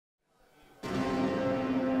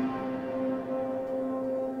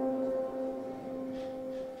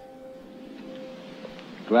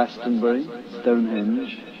Glastonbury,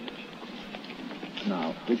 Stonehenge.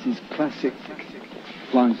 Now, this is classic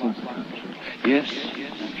flying saucer country. Yes,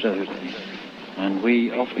 absolutely. And we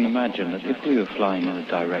often imagine that if we were flying in a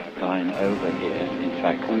direct line over here, in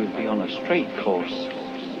fact, we would be on a straight course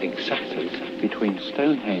exactly between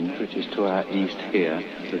Stonehenge, which is to our east here,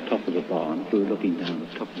 to the top of the barn. We were looking down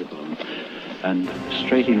the top of the barn. And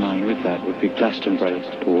straight in line with that would be Glastonbury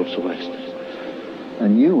towards the west.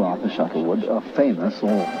 And you, Arthur Shuttlewood, are famous, or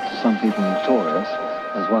to some people notorious,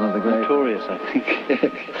 as one of the great... Notorious, I think.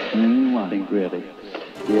 I think, really.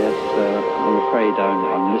 Yes, I'm afraid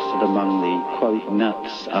I'm listed among the, quote,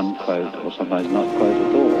 nuts, unquote, or sometimes not quote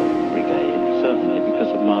at all brigade, certainly because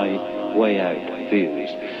of my way-out views.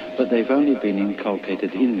 But they've only been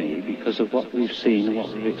inculcated in me because of what we've seen and what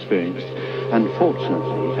we've experienced, and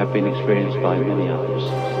fortunately have been experienced by many others.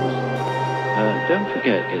 Don't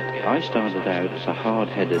forget that I started out as a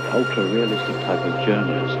hard-headed, ultra-realistic type of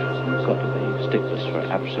journalist, and I've got to be sticklers for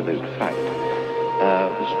absolute fact.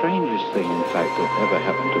 The strangest thing, in fact, that ever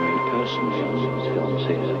happened to me personally on these films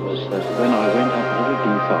here was that when I went up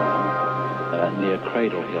Little Farm near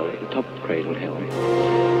Cradle Hill, at the top of Cradle Hill,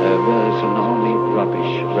 where there's an army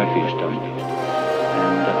rubbish refuse dump.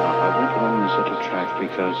 And I went along this little track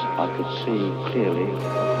because I could see clearly,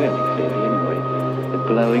 fairly clearly anyway, the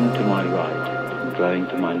glowing to my right and glowing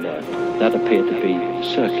to my left. That appeared to be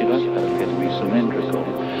circular, that appeared to be cylindrical,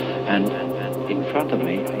 and in front of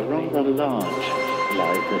me a rather large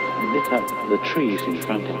light that lit up the trees in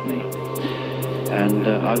front of me. And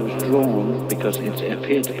I was drawn, because it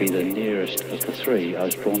appeared to be the nearest of the three, I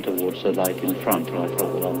was drawn towards the light in front, and I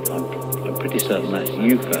thought, well, I'm pretty certain that's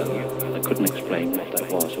UFO. I couldn't explain what that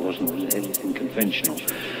was. It wasn't anything conventional.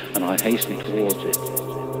 And I hastened towards it.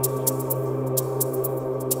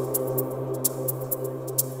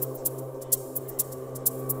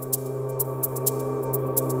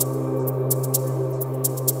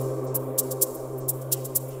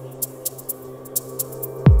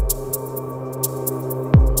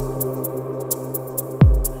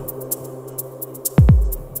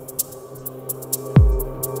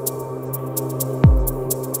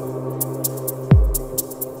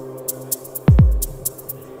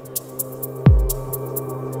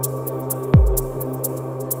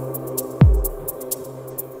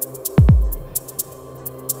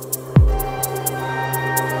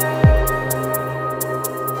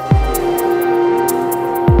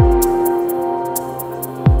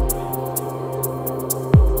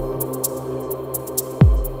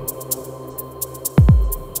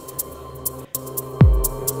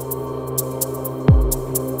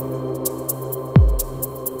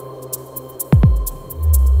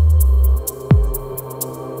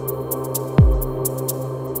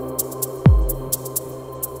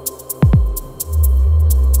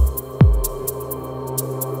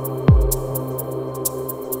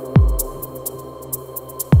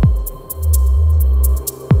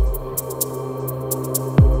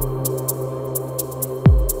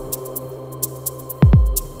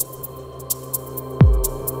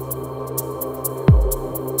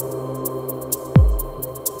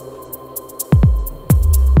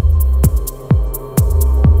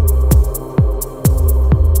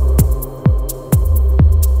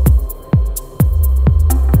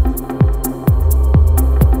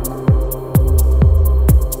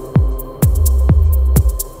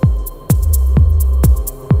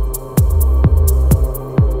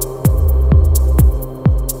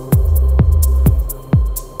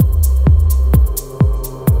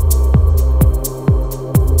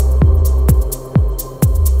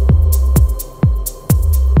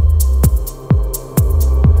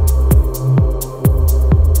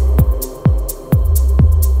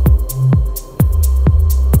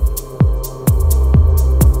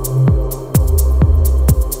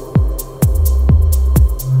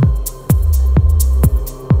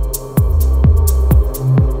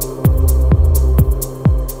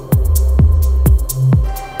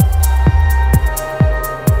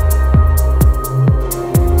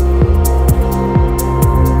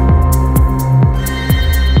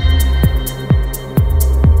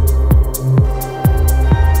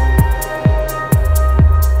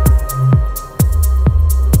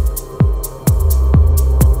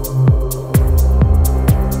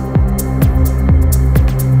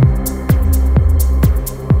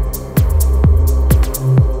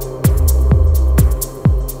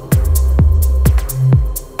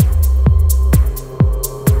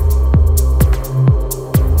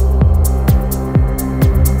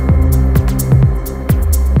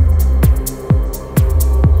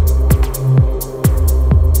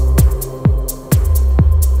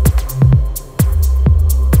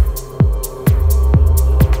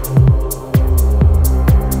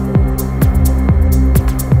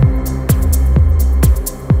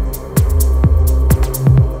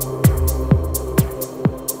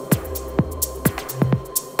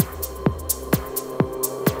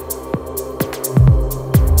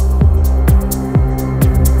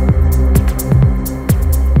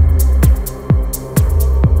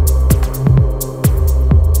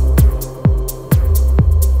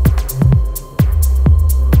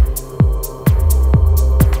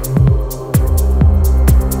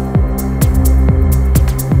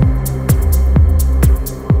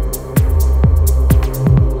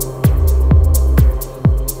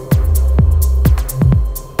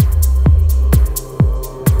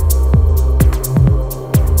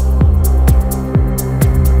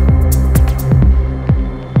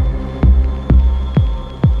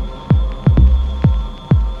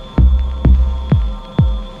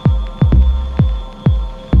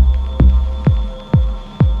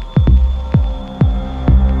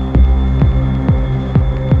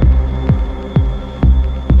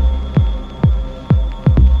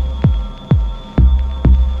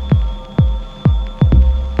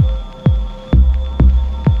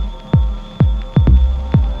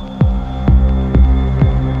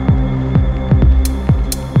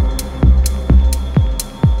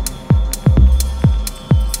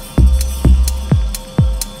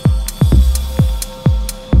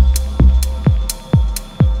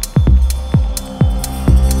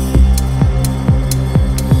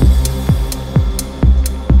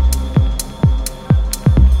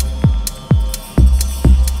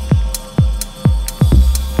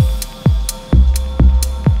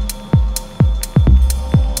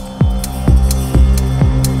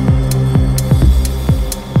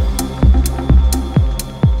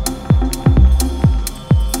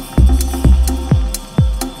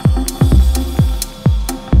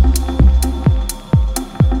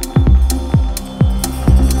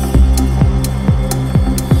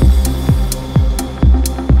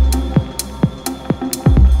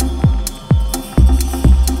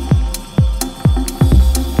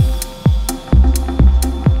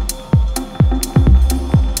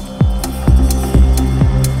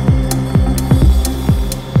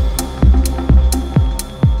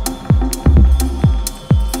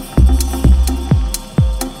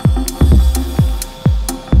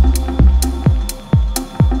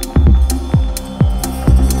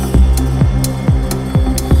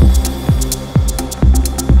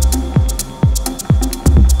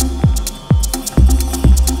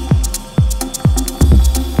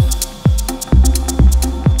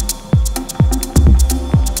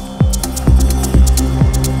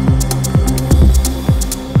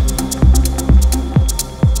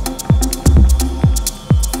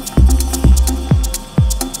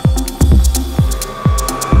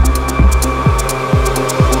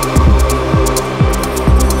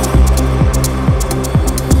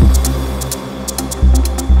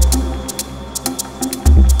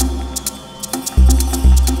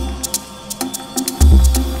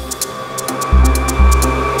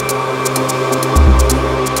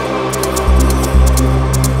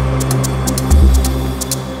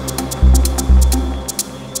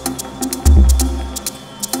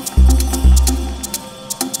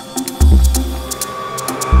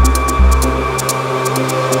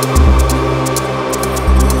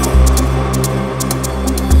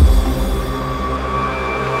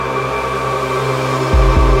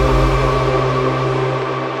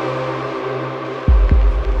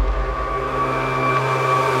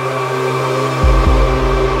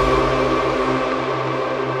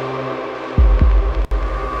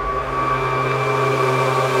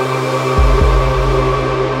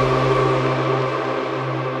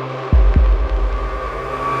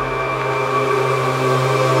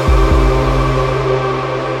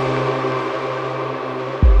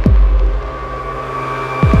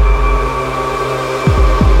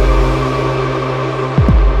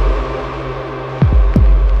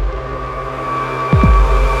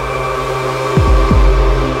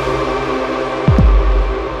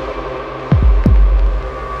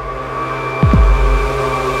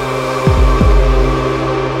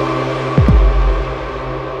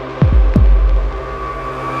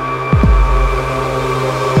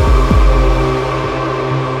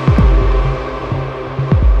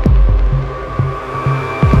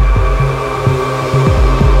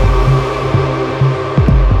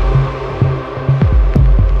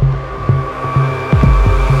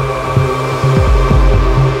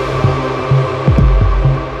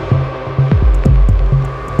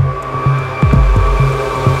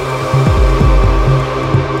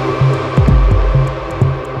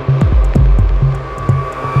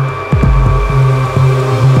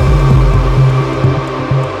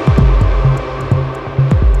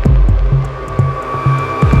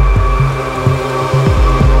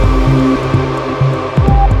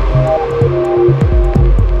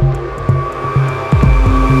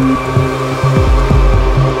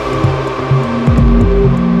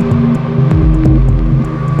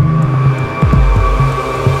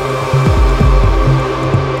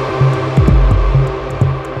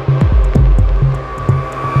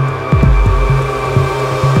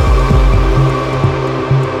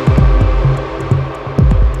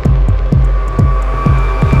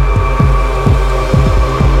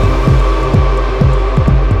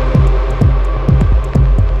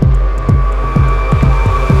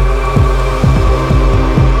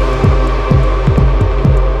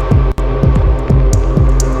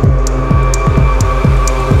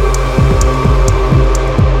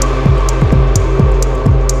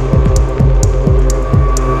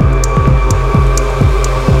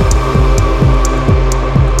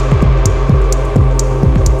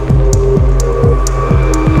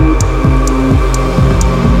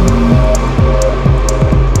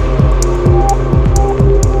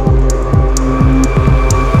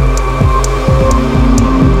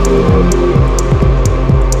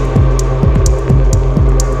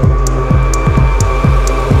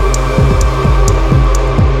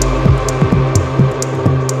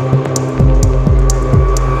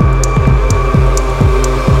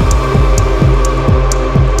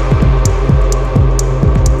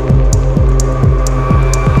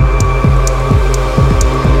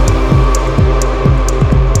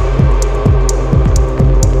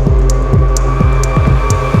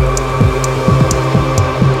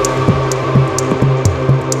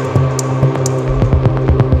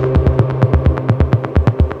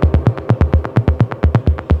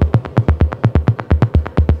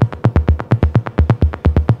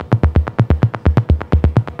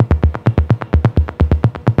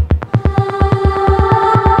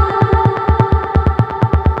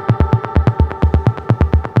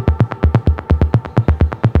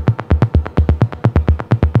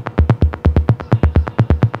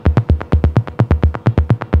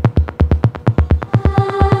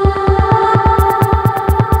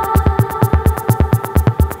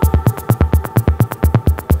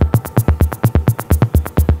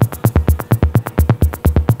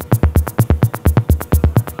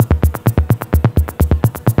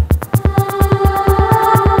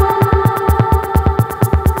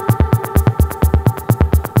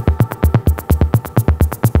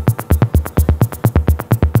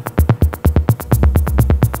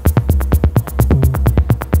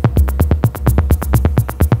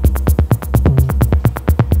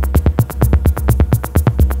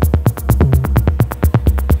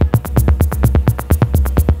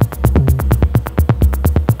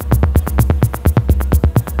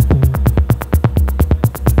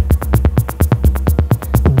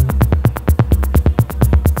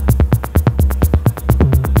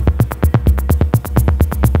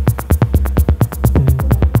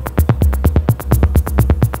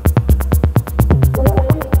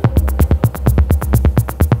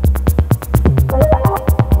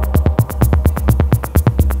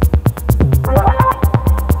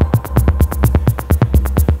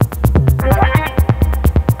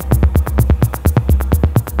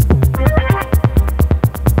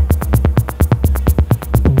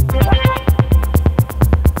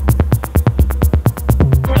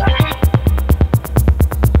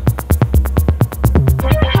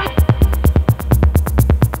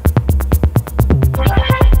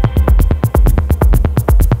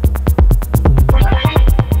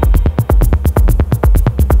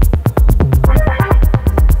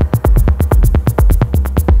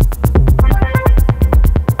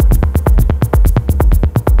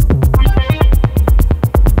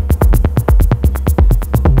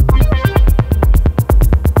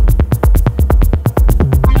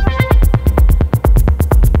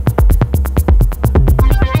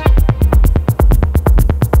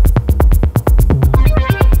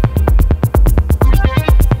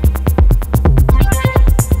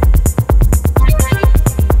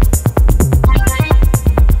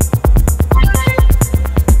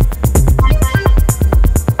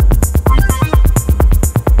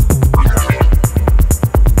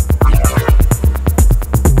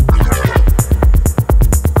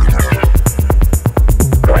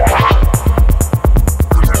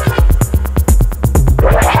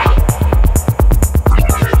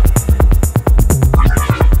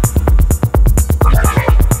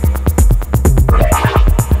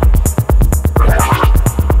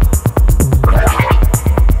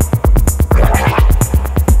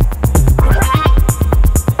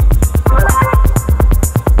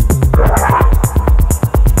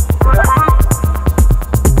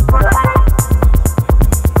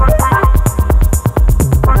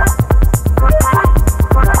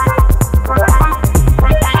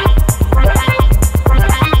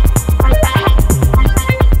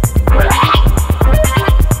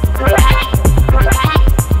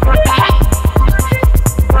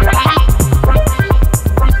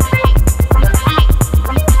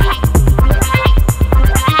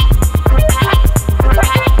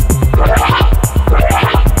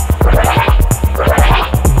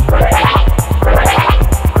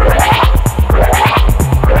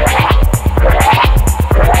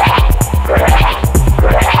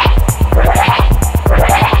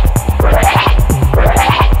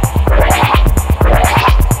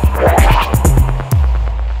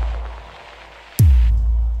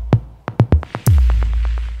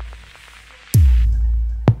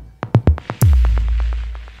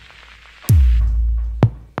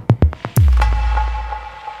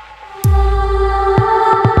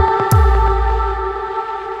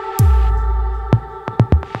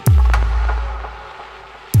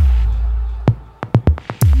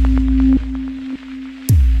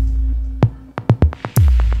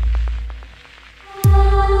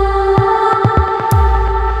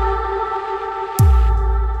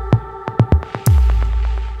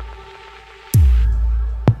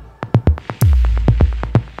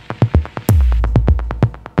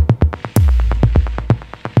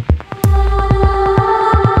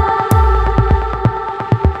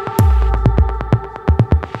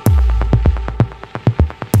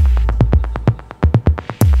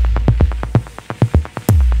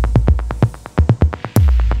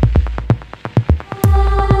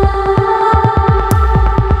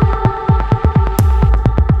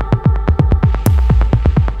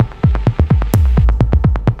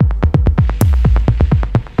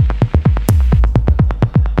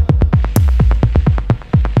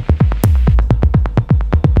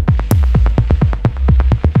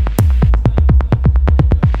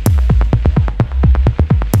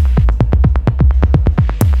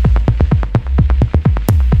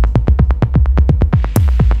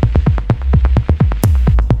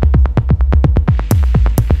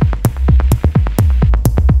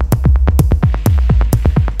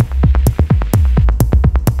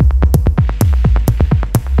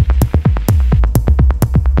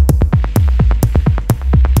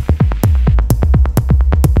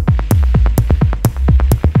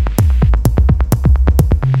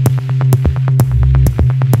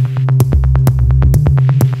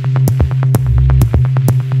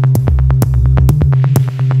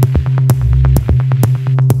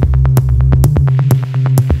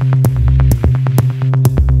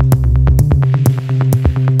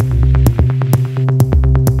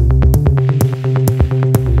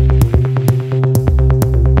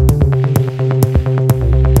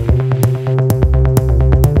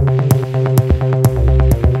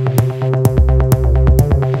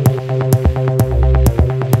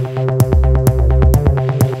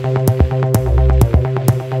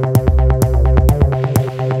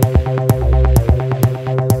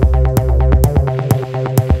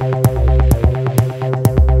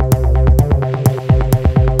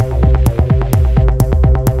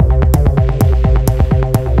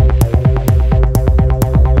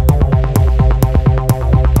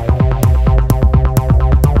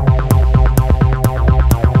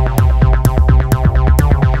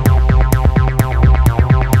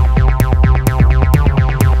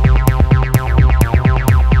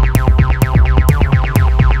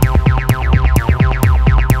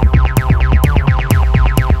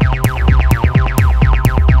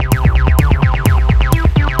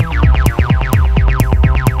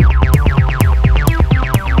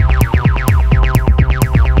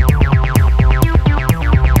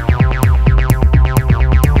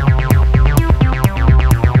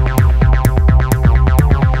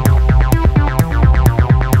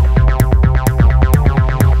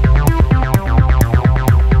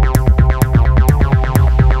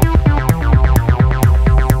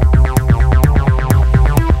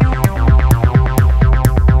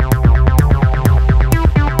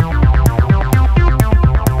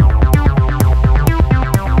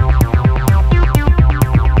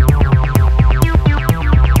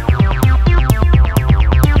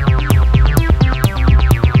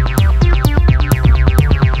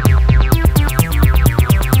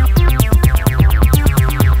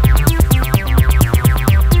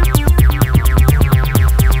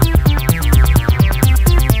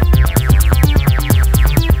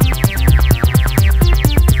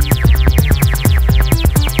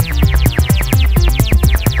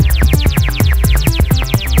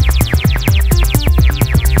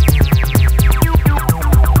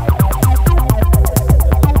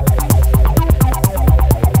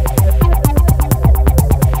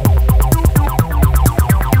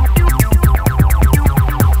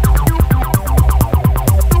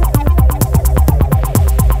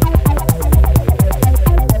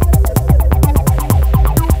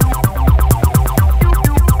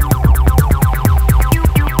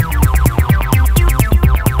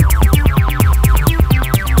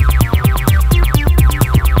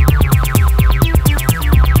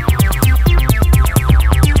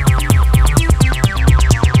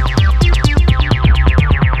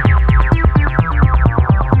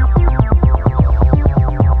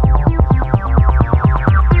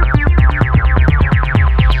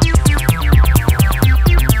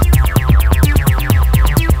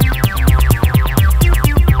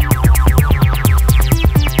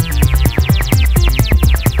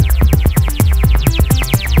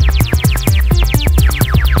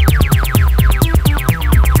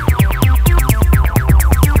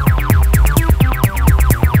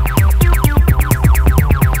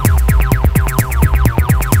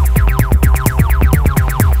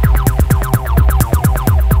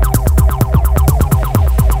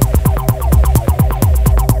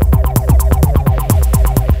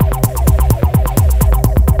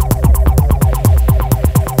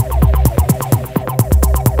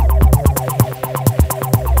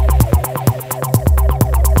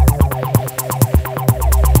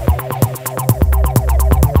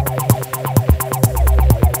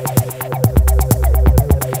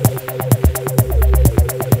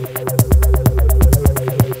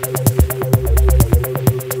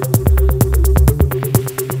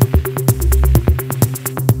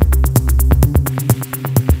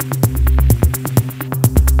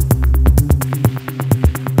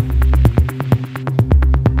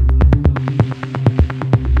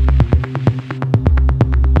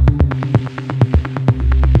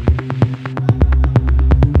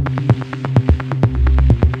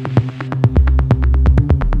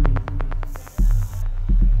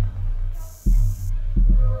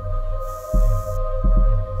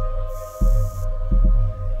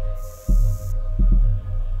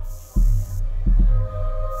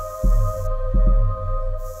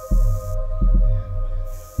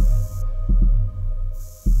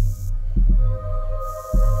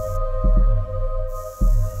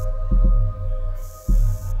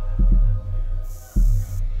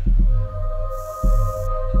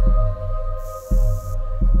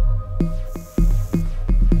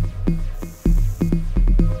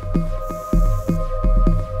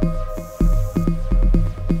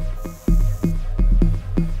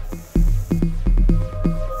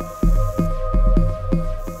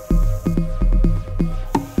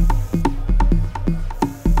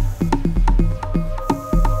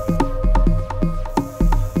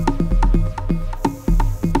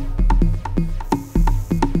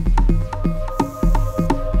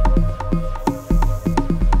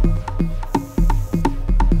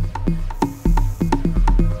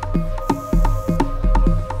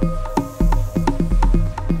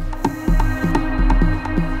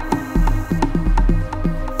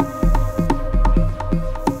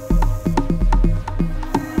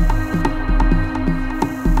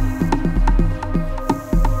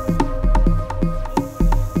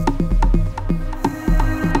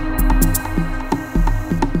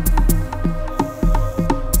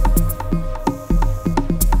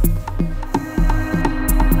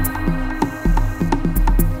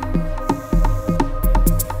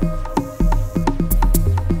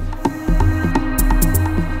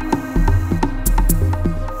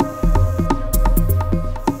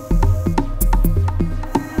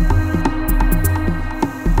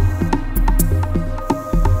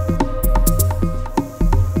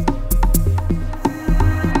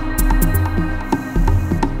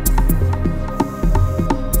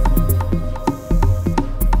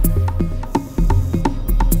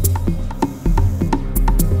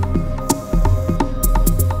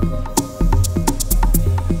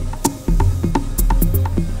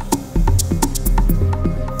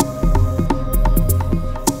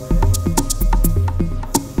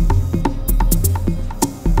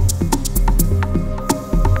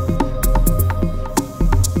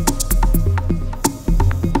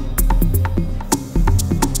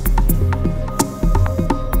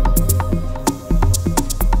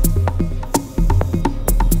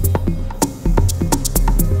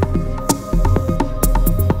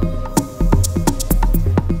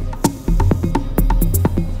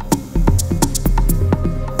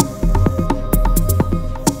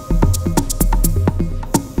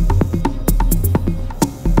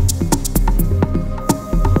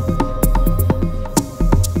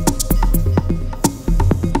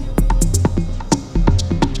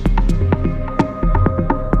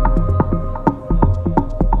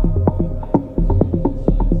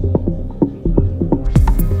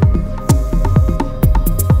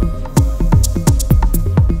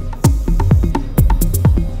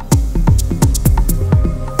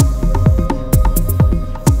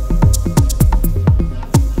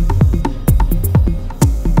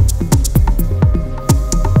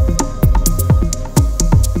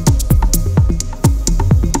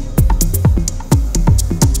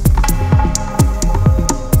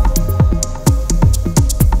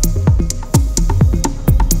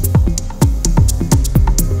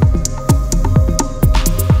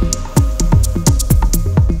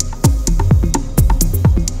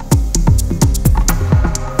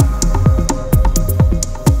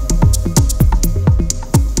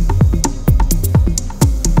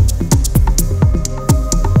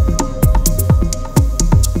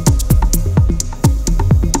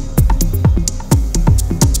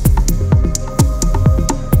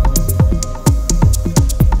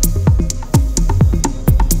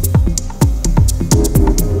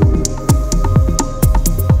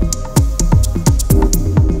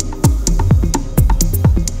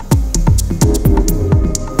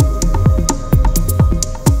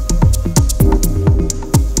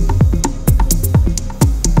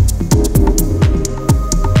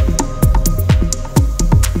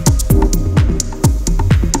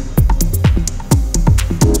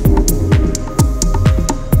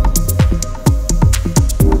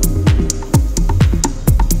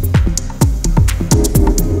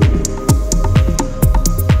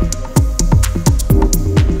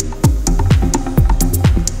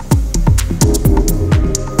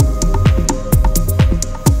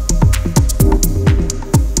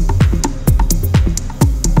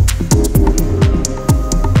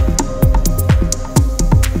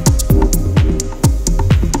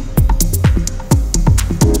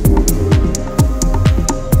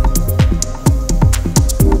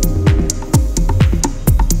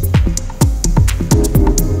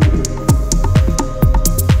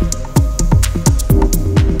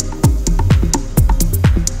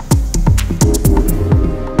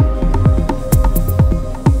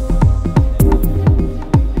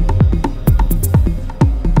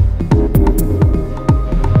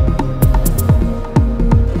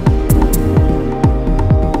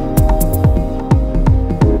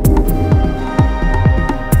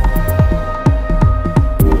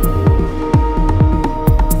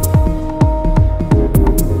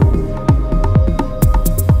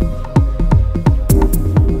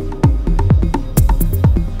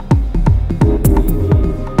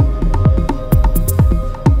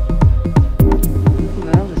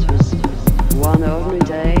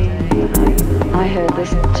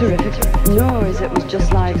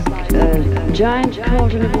 like a giant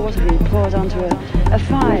cauldron of water being poured onto a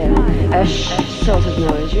fire, a sort of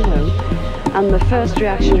noise, you know. And the first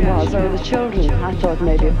reaction was, oh, the children. I thought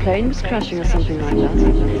maybe a plane was crashing or something like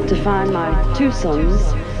that. To find my two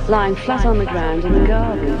sons lying flat on the ground in the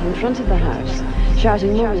garden in front of the house,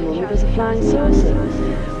 shouting, "Mummy, Mummy, there's a flying saucer."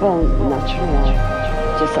 Well, naturally,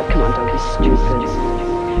 I just said, "Come on, don't be stupid."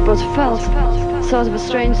 But felt sort of a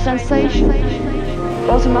strange sensation.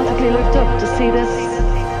 Automatically looked up to see this,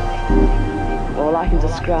 all I can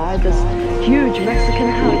describe, this huge Mexican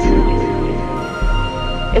hat.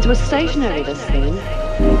 It was stationary, this thing,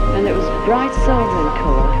 and it was bright silver in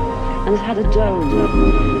colour, and it had a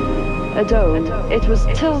dome. A dome. It was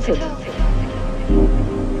tilted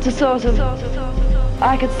to sort of,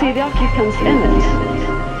 I could see the occupants in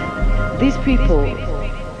it. These people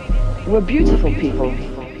were beautiful people.